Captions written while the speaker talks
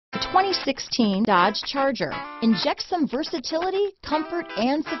2016 Dodge Charger. Inject some versatility, comfort,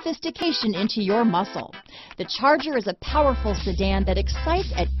 and sophistication into your muscle. The Charger is a powerful sedan that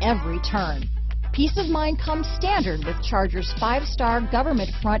excites at every turn. Peace of mind comes standard with Charger's 5-star government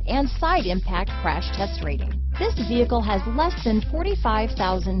front and side impact crash test rating. This vehicle has less than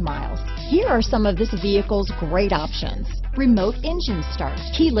 45,000 miles. Here are some of this vehicle's great options: remote engine start,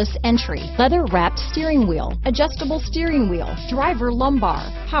 keyless entry, leather-wrapped steering wheel, adjustable steering wheel, driver lumbar,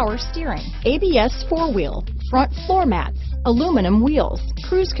 power steering, ABS 4-wheel, front floor mats, aluminum wheels,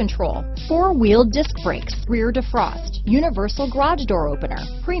 cruise control, 4-wheel disc brakes, rear defrost, universal garage door opener,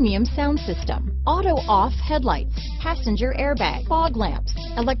 premium sound system, auto-off headlights, passenger airbag, fog lamps,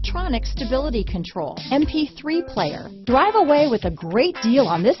 electronic stability control, MP3 player. Drive away with a great deal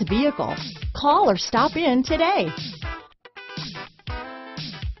on this vehicle. Call or stop in today.